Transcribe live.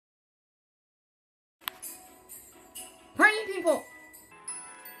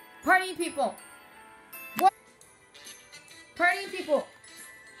Party people. What? Party people.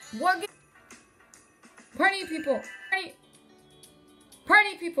 What? Party people.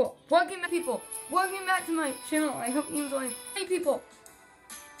 Party people. Welcome back to my channel. I hope you enjoy. Party people.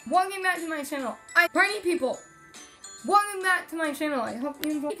 Welcome back to my channel. Party people. Welcome back to my channel. I hope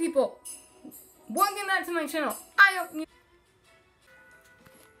you enjoy. People. Welcome back to my channel. I hope you.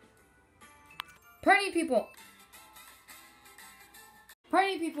 Party people.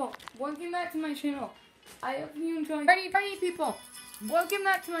 Party people. Welcome back to my channel. I hope you enjoy. Party people. Welcome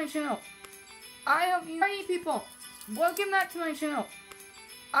back to my channel. I hope you. Party people. Welcome back to my channel.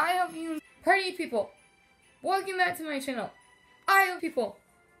 I hope you. Party people. Welcome back to my channel. I hope people.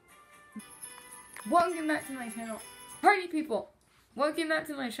 Welcome back to my channel. Party people. Welcome back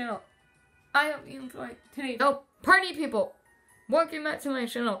to my channel. I hope you enjoy today. Oh, party people. Welcome back to my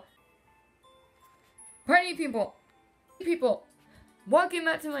channel. Party people. People. Welcome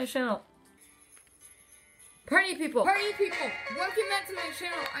back to my channel. Party people. Party people. Welcome back to my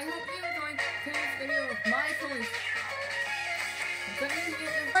channel. I hope you enjoyed today's video of my toys.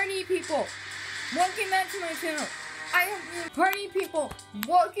 Party people. Welcome back to my channel. I hope you. Party people.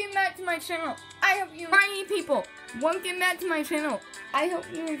 Welcome back to my channel. I hope you. Party people. Welcome back to my channel. I hope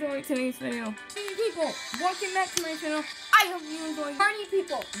you enjoyed today's video. Party people. Welcome back to my channel. I hope you enjoyed. Party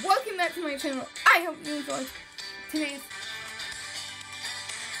people. Welcome back to my channel. I hope you enjoyed today's.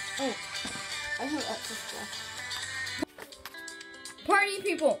 Oh, I hope that's just Party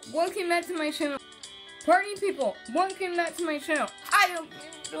people. Welcome back to my channel. Party people. Welcome back to my channel. I hope you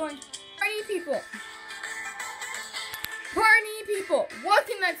enjoyed. Party people. Party people,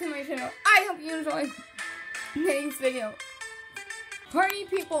 welcome back to my channel. I hope you enjoyed today's video. Party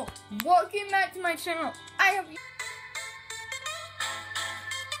people, welcome back to my channel. I hope you.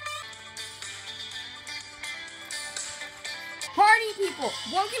 Party people,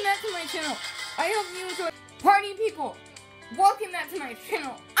 welcome back to my channel. I hope you enjoyed. Party people, welcome back to my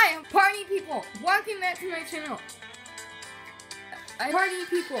channel. I hope. Party people, welcome back to my channel. Party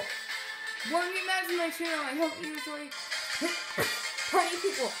people, welcome back to my channel. I hope you enjoyed. Party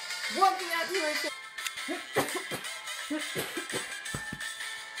people, welcome back to my channel.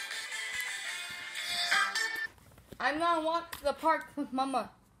 I'm gonna walk to the park with Mama.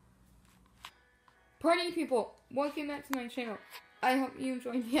 Party people, welcome back to my channel. I hope you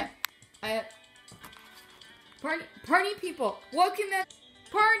enjoyed. Yeah, Party people, welcome back.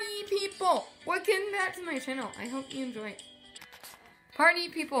 Party people, welcome back to my channel. I hope you enjoy. Party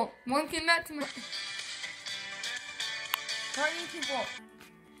people, welcome back to my. Party people.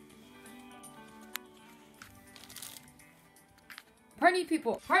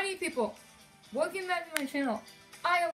 Party people. Welcome back to my channel.